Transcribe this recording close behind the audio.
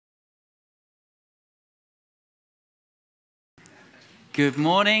Good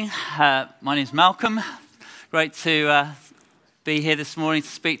morning. My name's Malcolm. Great to be here this morning to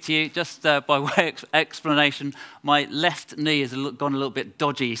speak to you. Just by way of explanation, my left knee has gone a little bit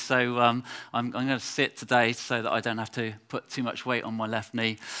dodgy, so I'm going to sit today so that I don't have to put too much weight on my left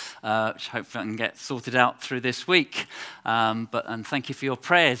knee, which hopefully I can get sorted out through this week. And thank you for your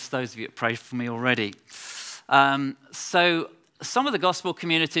prayers, those of you that prayed for me already. Some of the gospel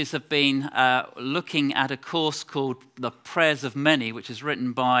communities have been looking at a course called The Prayers of Many, which is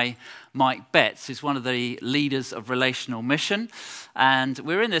written by Mike Betts, who's one of the leaders of Relational Mission. And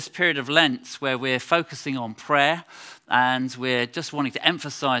we're in this period of Lent where we're focusing on prayer, and we're just wanting to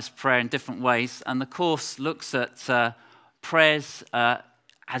emphasize prayer in different ways. And the course looks at prayers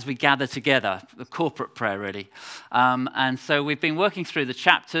as we gather together, the corporate prayer really. And so we've been working through the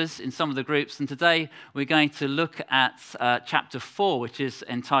chapters in some of the groups, and today we're going to look at chapter 4, which is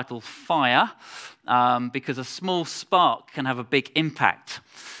entitled Fire, because a small spark can have a big impact.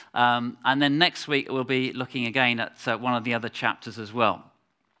 And then next week we'll be looking again at one of the other chapters as well.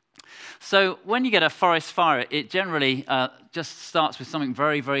 So when you get a forest fire, it generally just starts with something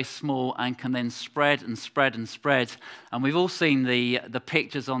very, very small and can then spread and spread and spread. And we've all seen the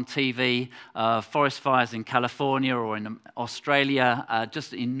pictures on TV, forest fires in California or in Australia,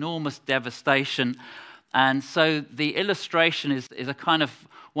 just enormous devastation. And so the illustration is a kind of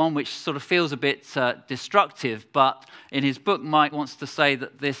one which sort of feels a bit destructive, but in his book, Mike wants to say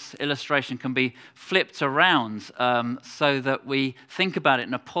that this illustration can be flipped around so that we think about it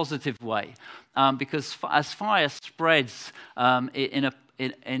in a positive way. Because as fire spreads in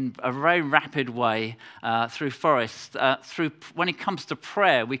a very rapid way through forests, when it comes to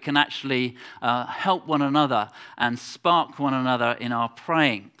prayer, we can actually help one another and spark one another in our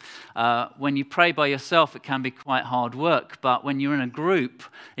praying. When you pray by yourself, it can be quite hard work, but when you're in a group,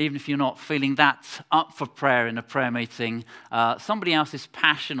 even if you're not feeling that up for prayer in a prayer meeting, somebody else's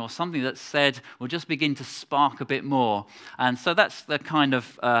passion or something that's said will just begin to spark a bit more. And so that's the kind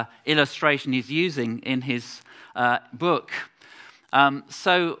of illustration he's using in his book.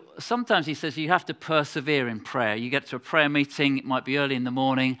 So sometimes he says you have to persevere in prayer. You get to a prayer meeting, it might be early in the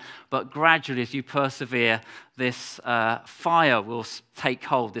morning, but gradually as you persevere, this fire will take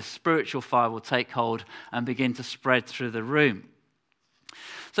hold, this spiritual fire will take hold and begin to spread through the room.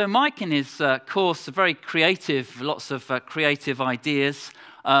 So Mike in his course are very creative, lots of creative ideas,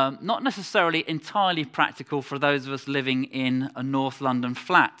 not necessarily entirely practical for those of us living in a North London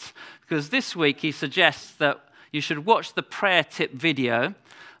flat, because this week he suggests that you should watch the prayer tip video,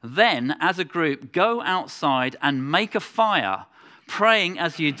 then, as a group, go outside and make a fire, praying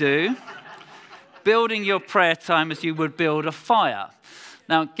as you do, building your prayer time as you would build a fire.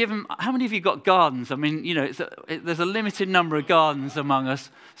 Now, how many of you got gardens? I mean, you know, there's a limited number of gardens among us.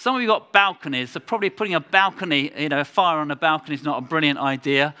 Some of you got balconies, so probably putting a balcony, a fire on a balcony is not a brilliant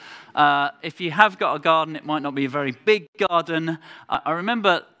idea. If you have got a garden, it might not be a very big garden. I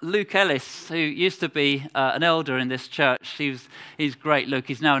remember Luke Ellis, who used to be an elder in this church. He's great, Luke.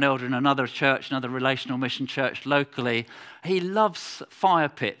 He's now an elder in another church, another relational mission church locally. He loves fire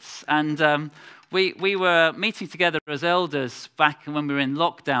pits, and we were meeting together as elders back when we were in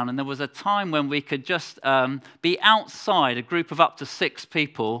lockdown, and there was a time when we could just be outside, a group of up to 6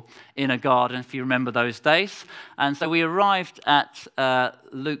 people in a garden, if you remember those days. And so we arrived at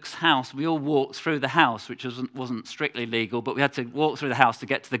Luke's house. We all walked through the house, which wasn't strictly legal, but we had to walk through the house to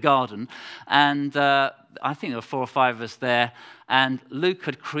get to the garden. And I think there were 4 or 5 of us there, and Luke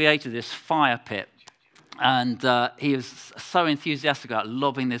had created this fire pit. And he was so enthusiastic about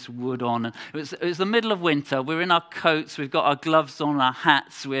lobbing this wood on. And it was the middle of winter. We're in our coats. We've got our gloves on, our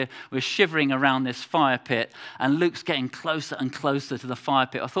hats. We're shivering around this fire pit. And Luke's getting closer and closer to the fire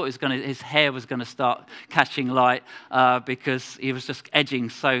pit. I thought his hair was going to start catching light because he was just edging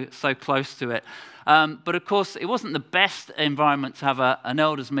so close to it. But of course, it wasn't the best environment to have an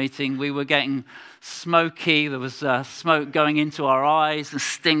elders meeting. We were getting smoky. There was smoke going into our eyes and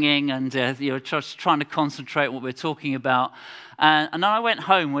stinging, and just trying to concentrate on what we're talking about. And then I went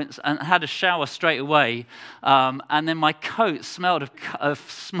home and had a shower straight away, and then my coat smelled of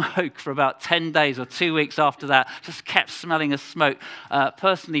smoke for about 10 days or 2 weeks after that. Just kept smelling of smoke.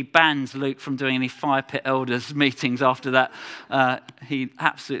 Personally banned Luke from doing any fire pit elders meetings after that. He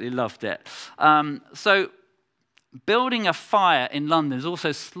absolutely loved it. So building a fire in London is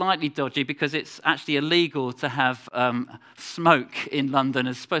also slightly dodgy because it's actually illegal to have smoke in London.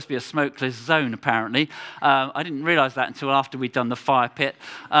 It's supposed to be a smokeless zone, apparently. I didn't realize that until after we'd done the fire pit.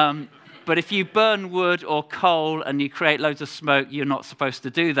 But if you burn wood or coal and you create loads of smoke, you're not supposed to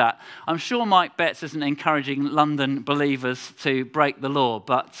do that. I'm sure Mike Betts isn't encouraging London believers to break the law,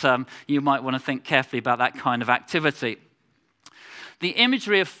 but you might want to think carefully about that kind of activity. The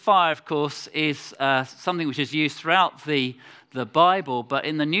imagery of fire, of course, is something which is used throughout the Bible, but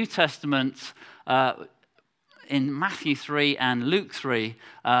in the New Testament, in Matthew 3 and Luke 3,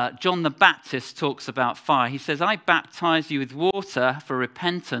 John the Baptist talks about fire. He says, I baptize you with water for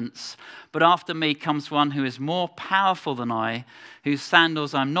repentance, but after me comes one who is more powerful than I, whose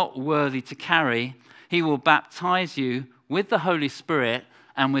sandals I'm not worthy to carry. He will baptize you with the Holy Spirit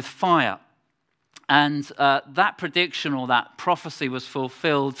and with fire. And that prediction or that prophecy was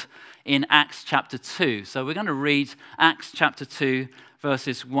fulfilled in Acts chapter 2. So we're going to read Acts chapter 2,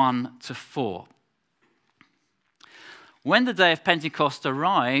 verses 1 to 4. When the day of Pentecost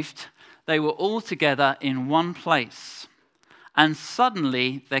arrived, they were all together in one place. And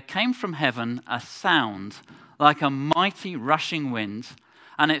suddenly there came from heaven a sound like a mighty rushing wind,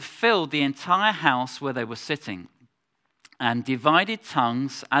 and it filled the entire house where they were sitting. And divided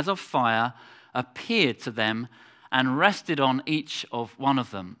tongues as of fire appeared to them and rested on each of one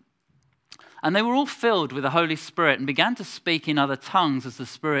of them. And they were all filled with the Holy Spirit and began to speak in other tongues as the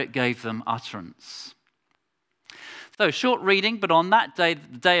Spirit gave them utterance. So, short reading, but on that day,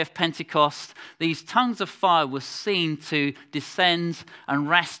 the day of Pentecost, these tongues of fire were seen to descend and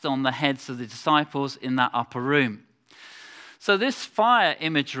rest on the heads of the disciples in that upper room. So this fire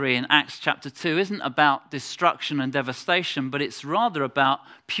imagery in Acts chapter 2 isn't about destruction and devastation, but it's rather about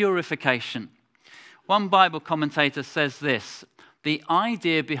purification. One Bible commentator says this: the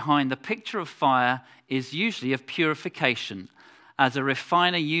idea behind the picture of fire is usually of purification, as a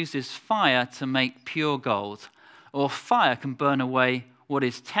refiner uses fire to make pure gold, or fire can burn away what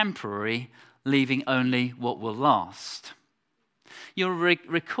is temporary, leaving only what will last. You'll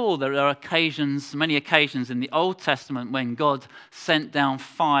recall there are many occasions in the Old Testament when God sent down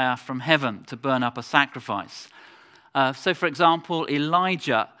fire from heaven to burn up a sacrifice. So, for example,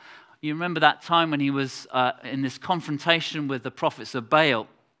 Elijah, you remember that time when he was in this confrontation with the prophets of Baal.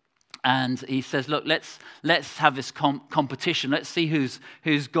 And he says, look, let's have this competition. Let's see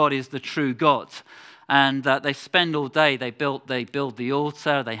whose God is the true God. And they spend all day, they build the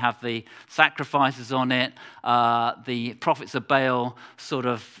altar, they have the sacrifices on it. The prophets of Baal sort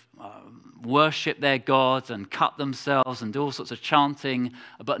of worship their gods and cut themselves and do all sorts of chanting,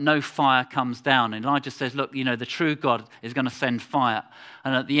 but no fire comes down. And Elijah says, look, the true God is going to send fire.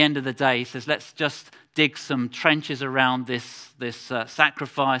 And at the end of the day, he says, let's just dig some trenches around this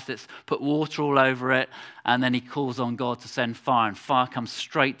sacrifice, let's put water all over it, and then he calls on God to send fire, and fire comes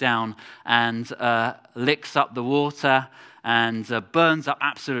straight down and licks up the water and burns up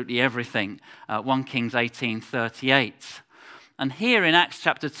absolutely everything. 1 Kings 18:38. And here in Acts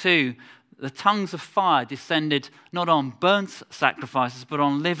chapter 2, the tongues of fire descended not on burnt sacrifices, but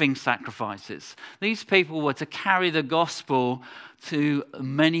on living sacrifices. These people were to carry the gospel to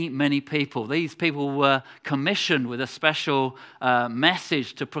many, many people. These people were commissioned with a special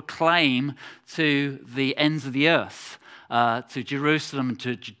message to proclaim to the ends of the earth, to Jerusalem, and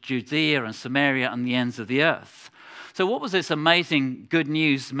to Judea and Samaria and the ends of the earth. So what was this amazing good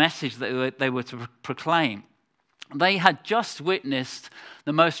news message that they were to proclaim? They had just witnessed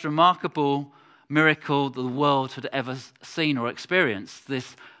the most remarkable miracle the world had ever seen or experienced.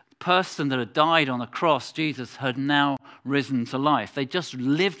 This person that had died on the cross, Jesus, had now risen to life. They just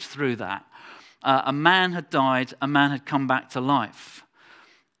lived through that. A man had died, a man had come back to life.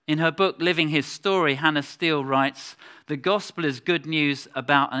 In her book, Living His Story, Hannah Steele writes, "The gospel is good news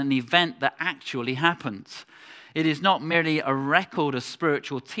about an event that actually happened. It is not merely a record of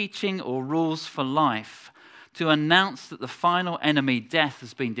spiritual teaching or rules for life. To announce that the final enemy, death,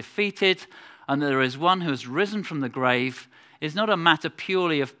 has been defeated and that there is one who has risen from the grave is not a matter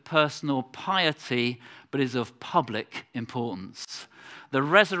purely of personal piety, but is of public importance. The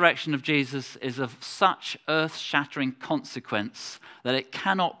resurrection of Jesus is of such earth-shattering consequence that it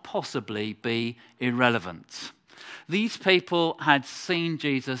cannot possibly be irrelevant." These people had seen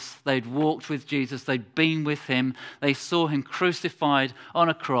Jesus, they'd walked with Jesus, they'd been with him, they saw him crucified on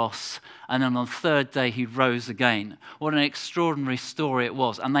a cross, and then on the third day he rose again. What an extraordinary story it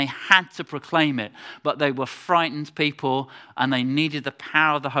was, and they had to proclaim it, but they were frightened people, and they needed the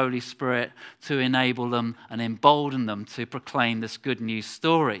power of the Holy Spirit to enable them and embolden them to proclaim this good news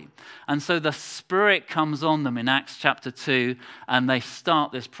story. And so the Spirit comes on them in Acts chapter 2, and they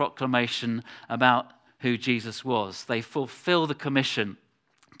start this proclamation about who Jesus was. They fulfill the commission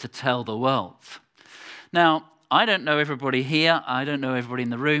to tell the world. Now, I don't know everybody here, I don't know everybody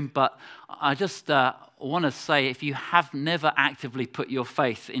in the room, but I just want to say, if you have never actively put your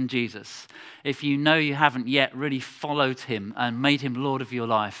faith in Jesus, if you know you haven't yet really followed him and made him Lord of your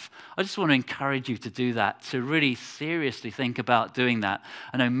life, I just want to encourage you to do that, to really seriously think about doing that.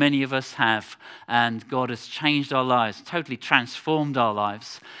 I know many of us have, and God has changed our lives, totally transformed our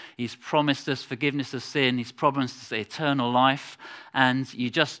lives. He's promised us forgiveness of sin. He's promised us eternal life. And you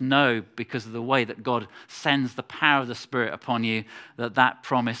just know, because of the way that God sends the power of the Spirit upon you, that that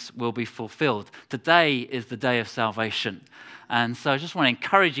promise will be fulfilled. Today is the day of salvation. And so I just want to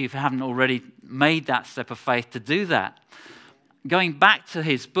encourage you, if you haven't already made that step of faith, to do that. Going back to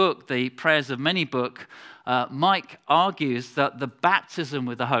his book, the Prayers of Many book, Mike argues that the baptism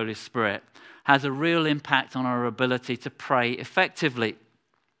with the Holy Spirit has a real impact on our ability to pray effectively.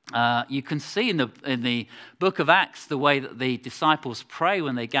 You can see in the book of Acts the way that the disciples pray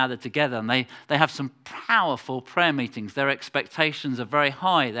when they gather together, and they have some powerful prayer meetings. Their expectations are very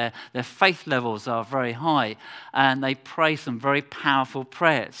high, their faith levels are very high, and they pray some very powerful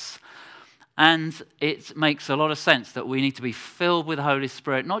prayers. And it makes a lot of sense that we need to be filled with the Holy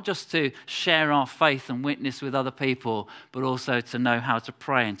Spirit, not just to share our faith and witness with other people, but also to know how to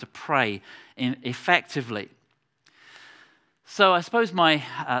pray and to pray effectively. So I suppose my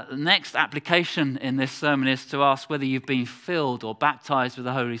next application in this sermon is to ask whether you've been filled or baptized with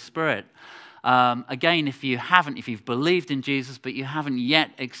the Holy Spirit. Again, if you've believed in Jesus, but you haven't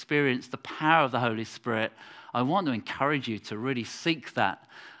yet experienced the power of the Holy Spirit, I want to encourage you to really seek that.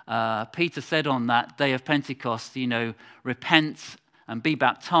 Peter said on that day of Pentecost, repent and be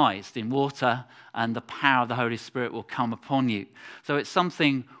baptized in water, and the power of the Holy Spirit will come upon you. So it's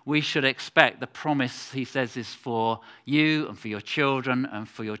something we should expect. The promise, he says, is for you and for your children and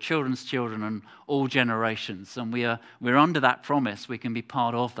for your children's children and all generations. And we're under that promise. We can be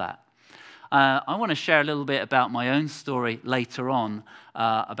part of that. I want to share a little bit about my own story later on,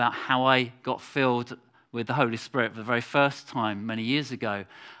 about how I got filled with the Holy Spirit for the very first time many years ago.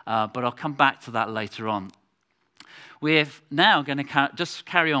 But I'll come back to that later on. We're now going to just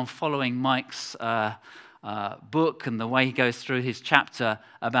carry on following Mike's book and the way he goes through his chapter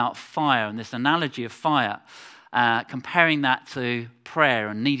about fire and this analogy of fire, comparing that to prayer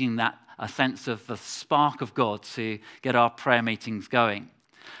and needing a sense of the spark of God to get our prayer meetings going.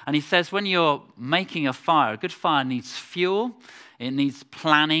 And he says when you're making a fire, a good fire needs fuel, it needs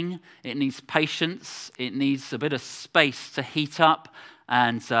planning, it needs patience, it needs a bit of space to heat up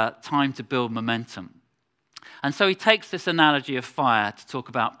and time to build momentum. And so he takes this analogy of fire to talk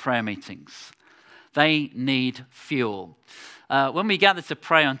about prayer meetings. They need fuel. When we gather to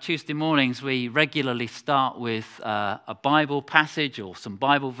pray on Tuesday mornings, we regularly start with a Bible passage or some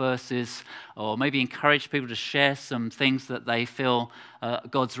Bible verses, or maybe encourage people to share some things that they feel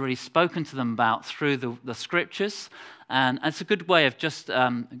God's really spoken to them about through the scriptures. And it's a good way of just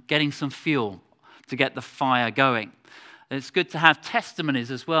getting some fuel to get the fire going. It's good to have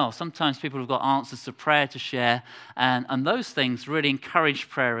testimonies as well. Sometimes people have got answers to prayer to share, and those things really encourage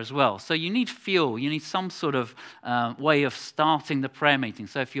prayer as well. So you need fuel. You need some sort of way of starting the prayer meeting.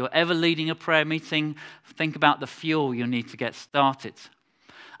 So if you're ever leading a prayer meeting, think about the fuel you need to get started.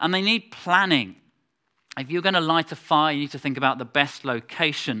 And they need planning. If you're going to light a fire, you need to think about the best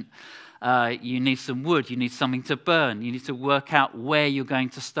location. You need some wood, you need something to burn, you need to work out where you're going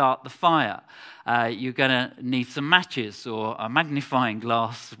to start the fire. You're going to need some matches or a magnifying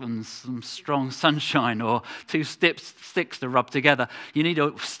glass and some strong sunshine or two sticks to rub together. You need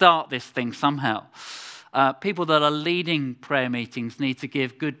to start this thing somehow. People that are leading prayer meetings need to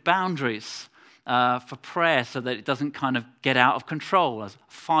give good boundaries for prayer so that it doesn't kind of get out of control, as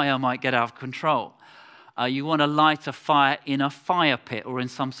fire might get out of control. You want to light a fire in a fire pit or in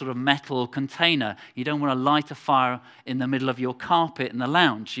some sort of metal container. You don't want to light a fire in the middle of your carpet in the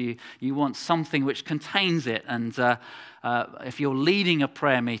lounge. You want something which contains it. And if you're leading a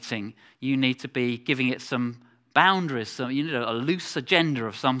prayer meeting, you need to be giving it some boundaries. So you need a loose agenda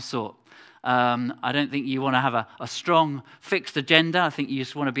of some sort. I don't think you want to have a strong fixed agenda. I think you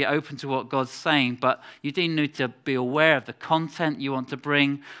just want to be open to what God's saying, but you do need to be aware of the content you want to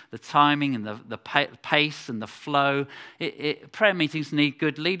bring, the timing and the pace and the flow. Prayer meetings need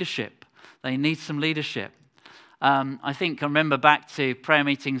good leadership. They need some leadership. I remember back to prayer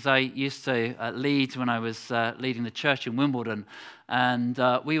meetings I used to lead when I was leading the church in Wimbledon, and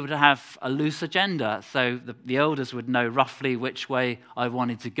we would have a loose agenda, so the elders would know roughly which way I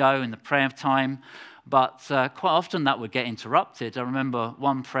wanted to go in the prayer time, but quite often that would get interrupted. I remember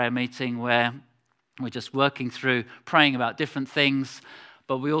one prayer meeting where we're just working through praying about different things,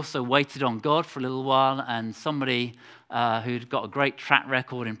 but we also waited on God for a little while, and somebody who'd got a great track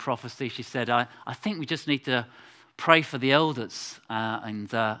record in prophecy, she said, I think we just need to pray for the elders. And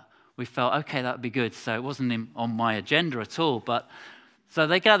we felt, okay, that would be good. So it wasn't on my agenda at all. But so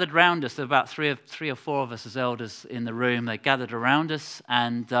they gathered around us. There were about three or four of us as elders in the room. They gathered around us,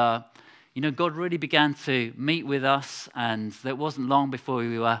 and God really began to meet with us. And it wasn't long before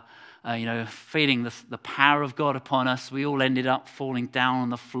we were, feeling the power of God upon us. We all ended up falling down on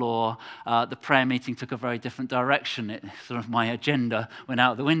the floor. The prayer meeting took a very different direction. My agenda went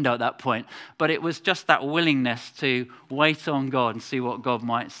out the window at that point. But it was just that willingness to wait on God and see what God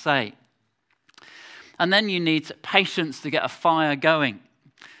might say. And then you need patience to get a fire going.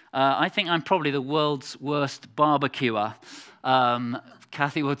 I think I'm probably the world's worst barbecuer.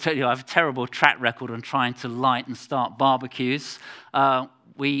 Kathy will tell you I have a terrible track record on trying to light and start barbecues.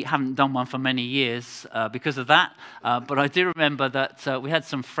 We haven't done one for many years because of that. But I do remember that we had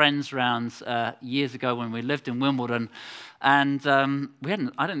some friends around years ago when we lived in Wimbledon. And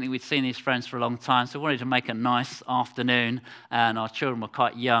I don't think we'd seen these friends for a long time, so we wanted to make a nice afternoon. And our children were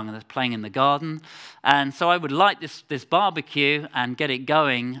quite young, and they're playing in the garden. And so I would light this barbecue and get it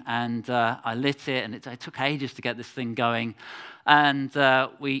going. And I lit it, and it took ages to get this thing going. And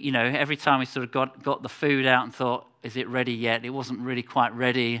every time we sort of got the food out and thought, is it ready yet? It wasn't really quite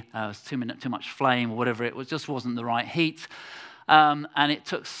ready. It was too much flame or whatever. It just wasn't the right heat. And it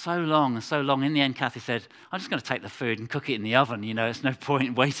took so long and so long. In the end, Kathy said, I'm just going to take the food and cook it in the oven. There's no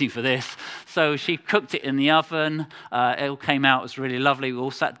point waiting for this. So she cooked it in the oven. It all came out. It was really lovely. We all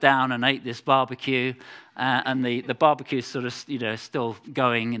sat down and ate this barbecue. And the barbecue is sort of, still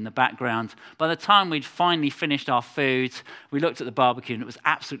going in the background. By the time we'd finally finished our food, we looked at the barbecue, and it was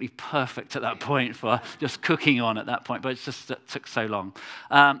absolutely perfect at that point for just cooking on at that point. But it took so long.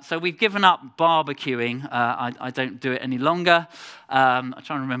 So we've given up barbecuing. I don't do it any longer. I'm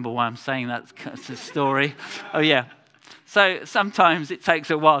trying to remember why I'm saying that story. Oh, yeah. So sometimes it takes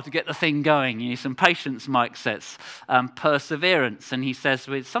a while to get the thing going. You need some patience, Mike says, perseverance. And he says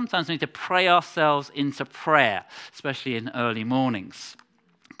sometimes we need to pray ourselves into prayer, especially in early mornings.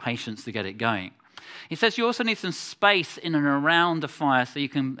 Patience to get it going. He says you also need some space in and around the fire so you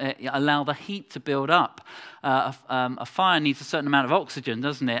can allow the heat to build up. A fire needs a certain amount of oxygen,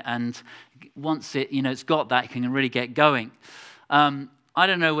 doesn't it? And once it's got that, it can really get going. I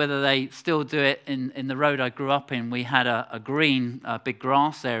don't know whether they still do it in the road I grew up in. We had a green, big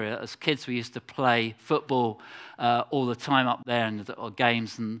grass area. As kids, we used to play football all the time up there, or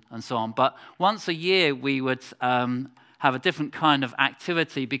games and so on. But once a year, we would have a different kind of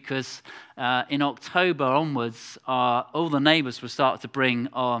activity because in October onwards, all the neighbours would start to bring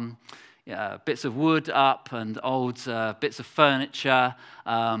bits of wood up and old bits of furniture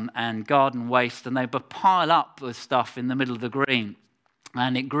and garden waste, and they would pile up with stuff in the middle of the green.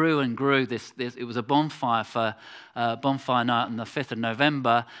 And it grew and grew. It was a bonfire for bonfire night on the 5th of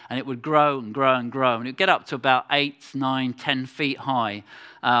November, and it would grow and grow and grow. And it would get up to about 8, 9, 10 feet high.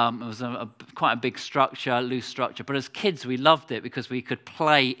 It was quite a big structure, loose structure. But as kids, we loved it because we could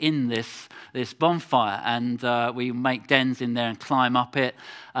play in this bonfire. And we make dens in there and climb up it.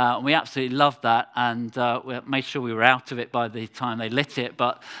 We absolutely loved that. And we made sure we were out of it by the time they lit it.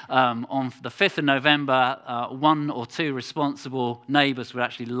 But on the 5th of November, 1 or 2 responsible neighbours would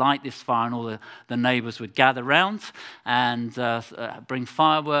actually light this fire, and all the neighbours would gather round and bring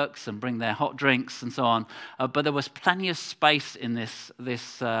fireworks and bring their hot drinks and so on. But there was plenty of space in this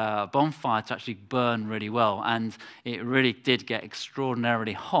bonfire to actually burn really well, and it really did get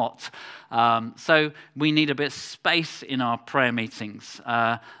extraordinarily hot. So we need a bit of space in our prayer meetings,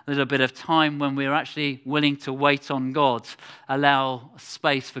 a little bit of time when we're actually willing to wait on God, allow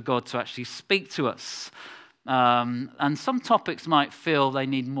space for God to actually speak to us. And some topics might feel they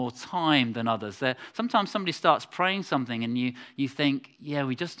need more time than others. Sometimes somebody starts praying something and you think, yeah,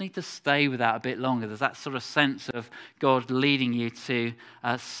 we just need to stay with that a bit longer. There's that sort of sense of God leading you to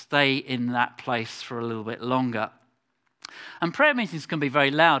stay in that place for a little bit longer. And prayer meetings can be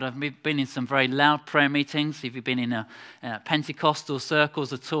very loud. I've been in some very loud prayer meetings. If you've been in Pentecostal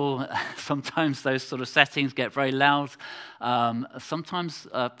circles at all, sometimes those sort of settings get very loud. Sometimes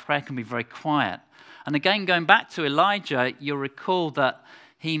prayer can be very quiet. And again, going back to Elijah, you'll recall that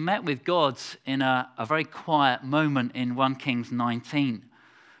he met with God in a very quiet moment in 1 Kings 19.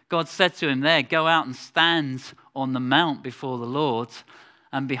 God said to him there, go out and stand on the mount before the Lord.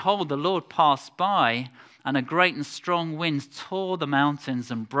 And behold, the Lord passed by, and a great and strong wind tore the mountains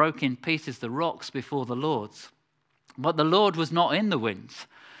and broke in pieces the rocks before the Lord. But the Lord was not in the wind.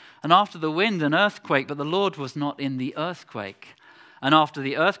 And after the wind, an earthquake, but the Lord was not in the earthquake. And after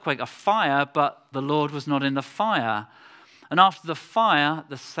the earthquake, a fire, but the Lord was not in the fire. And after the fire,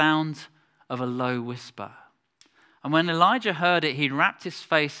 the sound of a low whisper. And when Elijah heard it, he wrapped his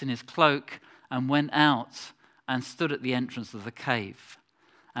face in his cloak and went out and stood at the entrance of the cave.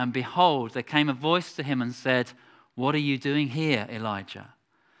 And behold, there came a voice to him and said, "What are you doing here, Elijah?"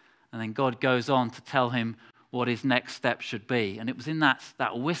 And then God goes on to tell him what his next step should be. And it was in that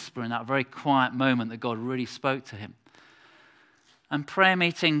whisper, in that very quiet moment, that God really spoke to him. And prayer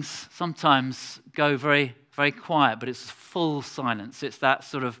meetings sometimes go very, very quiet, but it's full silence. It's that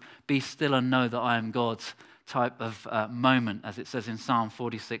sort of be still and know that I am God type of moment, as it says in Psalm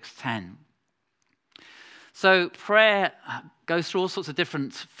 46:10. So prayer goes through all sorts of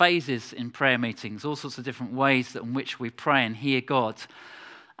different phases in prayer meetings, all sorts of different ways in which we pray and hear God.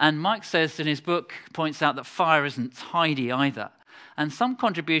 And Mike says in his book, points out that fire isn't tidy either. And some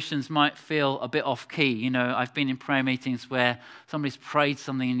contributions might feel a bit off-key. You know, I've been in prayer meetings where somebody's prayed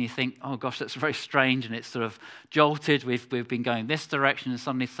something and you think, oh gosh, that's very strange, and it's sort of jolted. We've been going this direction and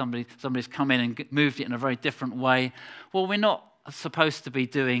suddenly somebody's come in and moved it in a very different way. Well, we're not supposed to be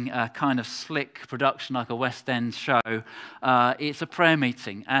doing a kind of slick production like a West End show. It's a prayer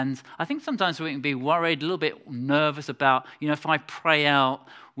meeting. And I think sometimes we can be worried, a little bit nervous about, if I pray out,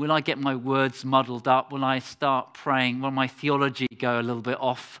 will I get my words muddled up? Will I start praying? Will my theology go a little bit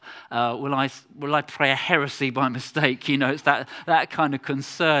off? Will I pray a heresy by mistake? It's that kind of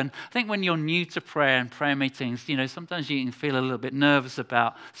concern. I think when you're new to prayer and prayer meetings, sometimes you can feel a little bit nervous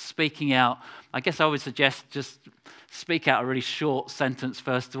about speaking out. I guess I would suggest just speak out a really short sentence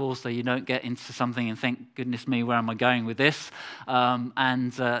first of all, so you don't get into something and think, goodness me, where am I going with this?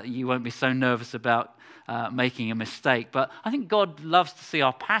 And you won't be so nervous about making a mistake. But I think God loves to see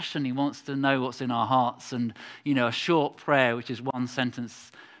our passion. He wants to know what's in our hearts. And, a short prayer, which is one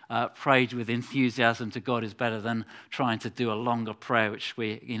sentence prayed with enthusiasm to God, is better than trying to do a longer prayer, which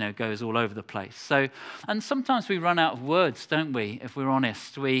goes all over the place. So, and sometimes we run out of words, don't we? If we're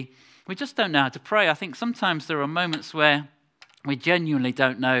honest, we just don't know how to pray. I think sometimes there are moments where we genuinely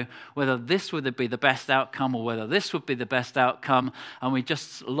don't know whether this would be the best outcome or whether this would be the best outcome, and we're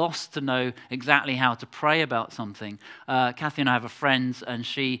just lost to know exactly how to pray about something. Kathy and I have a friend, and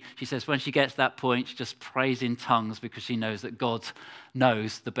she says when she gets to that point, she just prays in tongues because she knows that God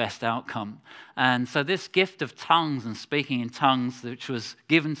knows the best outcome. And so this gift of tongues and speaking in tongues, which was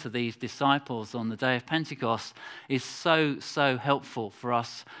given to these disciples on the day of Pentecost, is so, so helpful for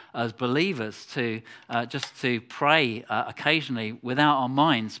us as believers to just to pray occasionally without our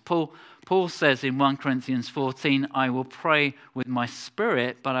minds. Paul says in 1 Corinthians 14, I will pray with my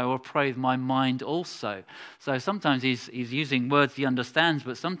spirit, but I will pray with my mind also. So sometimes he's using words he understands,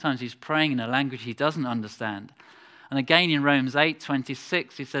 but sometimes he's praying in a language he doesn't understand. And again in Romans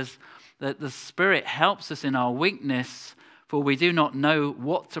 8:26, he says that the Spirit helps us in our weakness, for we do not know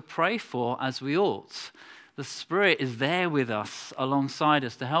what to pray for as we ought. The Spirit is there with us, alongside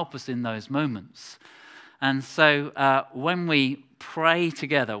us, to help us in those moments. And so when we pray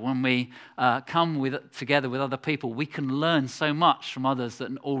together, when we come together with other people, we can learn so much from others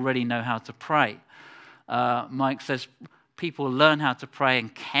that already know how to pray. Mike says people learn how to pray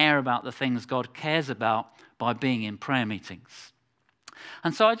and care about the things God cares about by being in prayer meetings.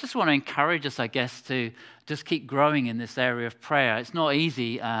 And so I just want to encourage us, I guess, to just keep growing in this area of prayer. It's not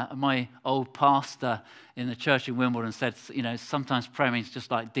easy. My old pastor in the church in Wimbledon said, sometimes prayer means just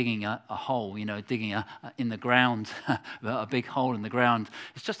like digging a hole, digging in the ground, a big hole in the ground.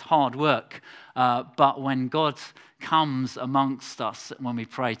 It's just hard work. But when God comes amongst us when we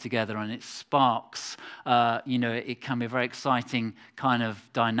pray together and it sparks, it can be a very exciting kind of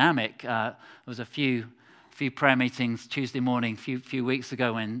dynamic. There was a few prayer meetings Tuesday morning a few weeks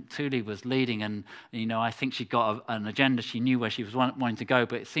ago when Tuli was leading, and I think she got an agenda. She knew where she was wanting to go,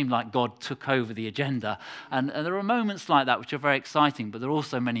 but it seemed like God took over the agenda. And there are moments like that which are very exciting, but there are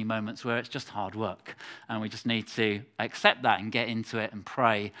also many moments where it's just hard work, and we just need to accept that and get into it and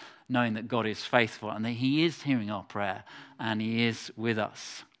pray, knowing that God is faithful and that He is hearing our prayer and He is with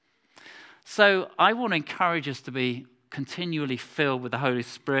us. So I want to encourage us to be continually filled with the Holy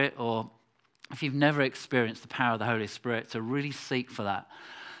Spirit, or if you've never experienced the power of the Holy Spirit, to really seek for that.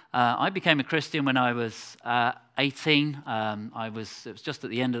 I became a Christian when I was 18. It was just at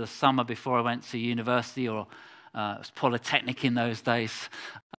the end of the summer before I went to university, or it was Polytechnic in those days.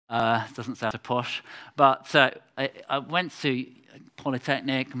 Doesn't sound so posh. But I went to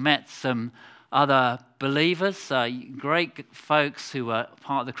Polytechnic, met some other believers, great folks who were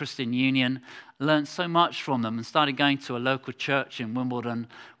part of the Christian Union, learned so much from them, and started going to a local church in Wimbledon,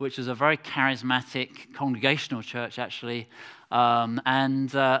 which was a very charismatic congregational church, actually,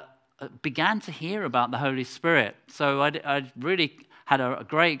 and began to hear about the Holy Spirit. So I really had a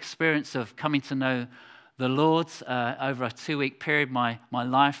great experience of coming to know the Lord over a 2-week period. My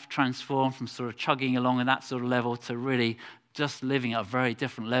life transformed from sort of chugging along at that sort of level to really just living at a very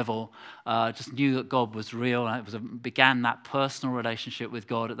different level. Just knew that God was real. And began that personal relationship with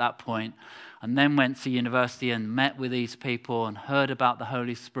God at that point. And then went to university and met with these people and heard about the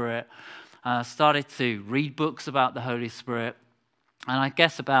Holy Spirit. Started to read books about the Holy Spirit. And I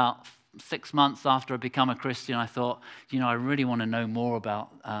guess about 6 months after I become a Christian, I thought, I really want to know more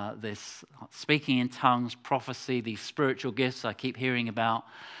about this speaking in tongues, prophecy, these spiritual gifts I keep hearing about.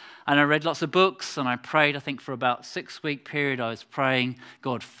 And I read lots of books, and I prayed. I think for about a 6-week period, I was praying,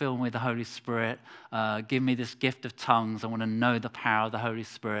 God, fill me with the Holy Spirit. Give me this gift of tongues. I want to know the power of the Holy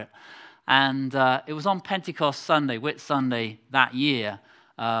Spirit. And it was on Pentecost Sunday, Whit Sunday that year,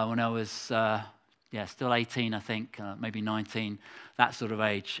 when I was still 18, I think, maybe 19, that sort of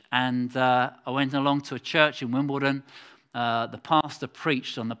age. And I went along to a church in Wimbledon. The pastor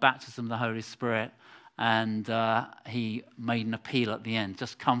preached on the baptism of the Holy Spirit. And he made an appeal at the end,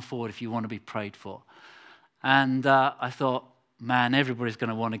 just come forward if you want to be prayed for. And I thought, man, everybody's going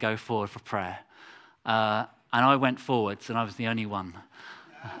to want to go forward for prayer. And I went forwards, and I was the only one.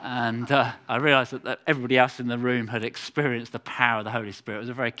 And I realized that everybody else in the room had experienced the power of the Holy Spirit. It was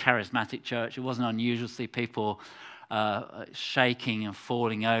a very charismatic church. It wasn't unusual to see people shaking and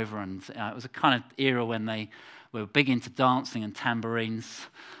falling over. And it was a kind of era when they were big into dancing and tambourines.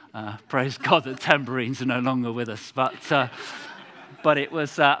 Praise God that tambourines are no longer with us. But it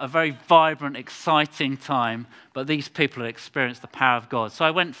was a very vibrant, exciting time. But these people had experienced the power of God. So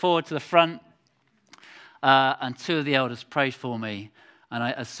I went forward to the front, and 2 of the elders prayed for me. And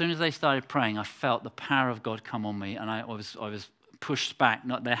as soon as they started praying, I felt the power of God come on me. And I was pushed back.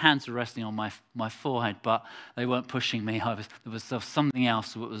 Their hands were resting on my forehead, but they weren't pushing me. There was something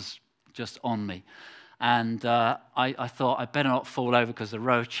else that was just on me. And I thought I better not fall over because the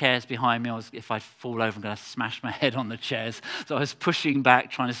row of chairs behind me, if I fall over, I'm going to smash my head on the chairs. So I was pushing back,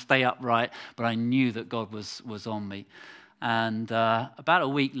 trying to stay upright, but I knew that God was on me. And about a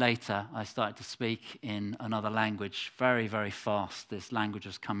week later, I started to speak in another language, very, very fast. This language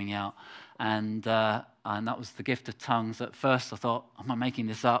was coming out. And that was the gift of tongues. At first, I thought, am I making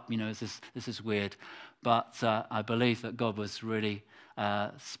this up? This is weird. But I believe that God was really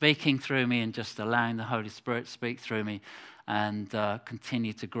speaking through me and just allowing the Holy Spirit to speak through me and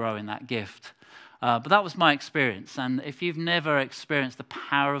continue to grow in that gift. But that was my experience. And if you've never experienced the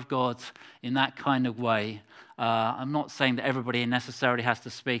power of God in that kind of way, I'm not saying that everybody necessarily has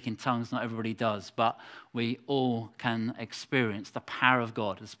to speak in tongues. Not everybody does. But we all can experience the power of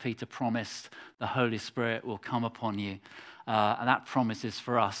God. As Peter promised, the Holy Spirit will come upon you. And that promise is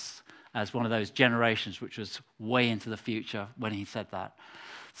for us as one of those generations, which was way into the future when he said that.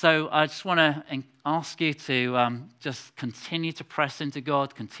 So I just want to ask you to just continue to press into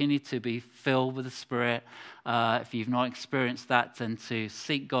God, continue to be filled with the Spirit. If you've not experienced that, then to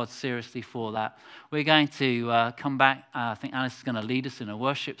seek God seriously for that. We're going to come back. I think Alice is going to lead us in a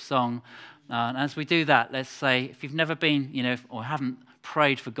worship song. And as we do that, let's say, if you've never been, or haven't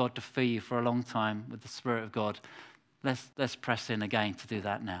prayed for God to fill you for a long time with the Spirit of God, let's press in again to do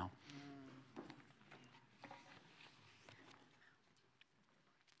that now.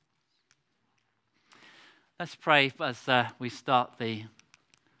 Let's pray as we start the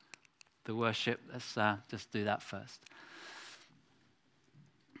worship. Let's just do that first.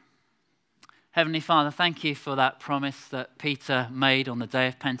 Heavenly Father, thank you for that promise that Peter made on the day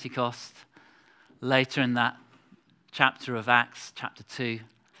of Pentecost. Later in that chapter of Acts, chapter 2,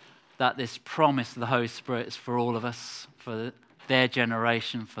 that this promise of the Holy Spirit is for all of us, for their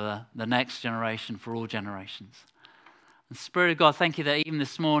generation, for the next generation, for all generations. And Spirit of God, thank you that even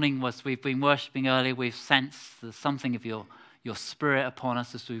this morning, as we've been worshipping earlier, we've sensed something of your Spirit upon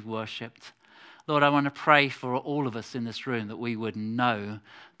us as we've worshipped. Lord, I want to pray for all of us in this room that we would know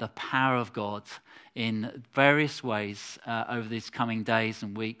the power of God in various ways over these coming days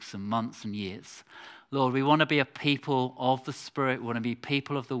and weeks and months and years. Lord, we want to be a people of the Spirit. We want to be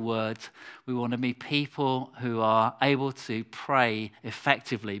people of the Word. We want to be people who are able to pray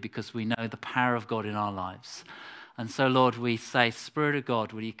effectively because we know the power of God in our lives. And so, Lord, we say, Spirit of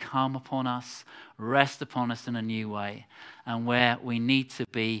God, will you come upon us, rest upon us in a new way, and where we need to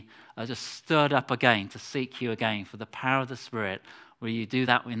be just stirred up again to seek you again for the power of the Spirit, will you do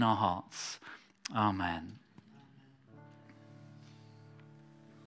that in our hearts? Amen.